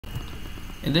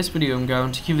In this video, I'm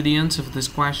going to give you the answer for this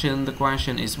question. The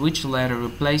question is, which letter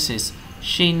replaces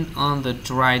shin on the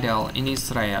dreidel in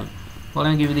Israel? Well,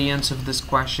 I'll give you the answer for this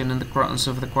question, and the correct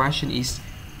answer for the question is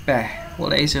Beh.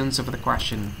 Well, that is the answer for the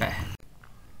question, Beh.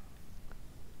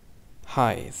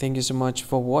 Hi, thank you so much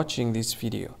for watching this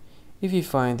video. If you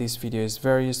find this video is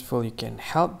very useful, you can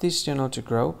help this channel to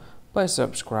grow by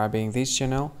subscribing this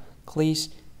channel. Please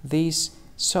this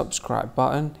subscribe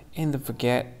button and don't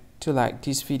forget to like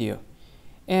this video.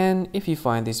 And if you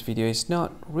find this video is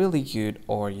not really good,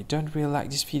 or you don't really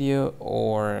like this video,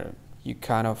 or you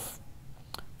kind of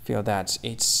feel that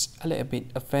it's a little bit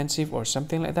offensive or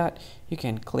something like that, you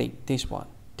can click this one,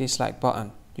 dislike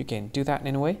button. You can do that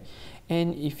anyway.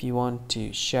 And if you want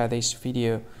to share this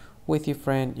video with your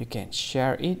friend, you can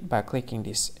share it by clicking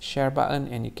this share button,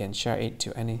 and you can share it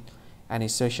to any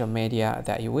social media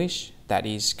that you wish that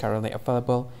is currently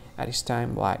available at this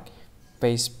time, like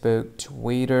Facebook,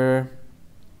 Twitter,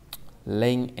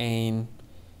 LinkedIn,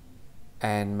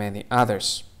 and many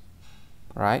others,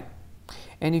 right?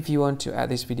 And if you want to add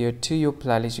this video to your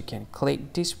playlist, you can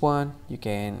click this one. You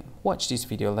can watch this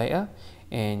video later,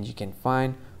 and you can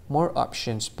find more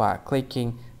options by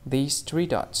clicking these three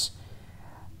dots.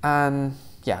 And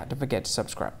yeah, don't forget to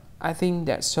subscribe. I think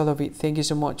that's all of it. Thank you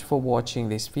so much for watching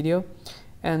this video,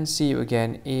 and see you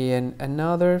again in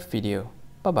another video.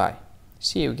 Bye bye.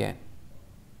 See you again.